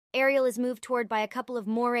Ariel is moved toward by a couple of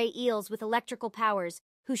moray eels with electrical powers,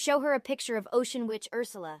 who show her a picture of ocean witch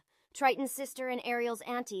Ursula, Triton's sister and Ariel's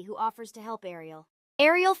auntie, who offers to help Ariel.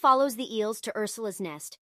 Ariel follows the eels to Ursula's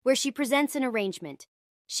nest, where she presents an arrangement.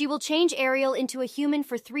 She will change Ariel into a human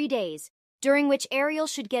for 3 days, during which Ariel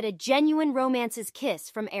should get a genuine romance's kiss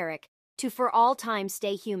from Eric to for all time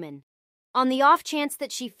stay human. On the off chance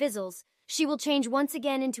that she fizzles, she will change once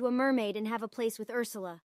again into a mermaid and have a place with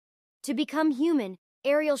Ursula. To become human,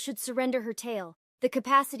 Ariel should surrender her tail, the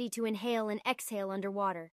capacity to inhale and exhale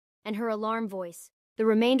underwater, and her alarm voice, the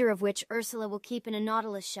remainder of which Ursula will keep in a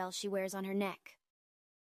nautilus shell she wears on her neck.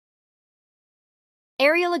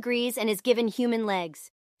 Ariel agrees and is given human legs.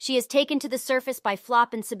 She is taken to the surface by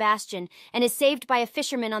Flop and Sebastian and is saved by a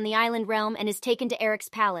fisherman on the island realm and is taken to Eric's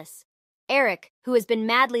palace. Eric, who has been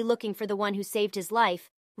madly looking for the one who saved his life,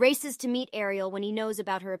 races to meet Ariel when he knows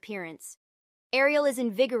about her appearance. Ariel is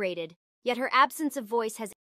invigorated, yet her absence of voice has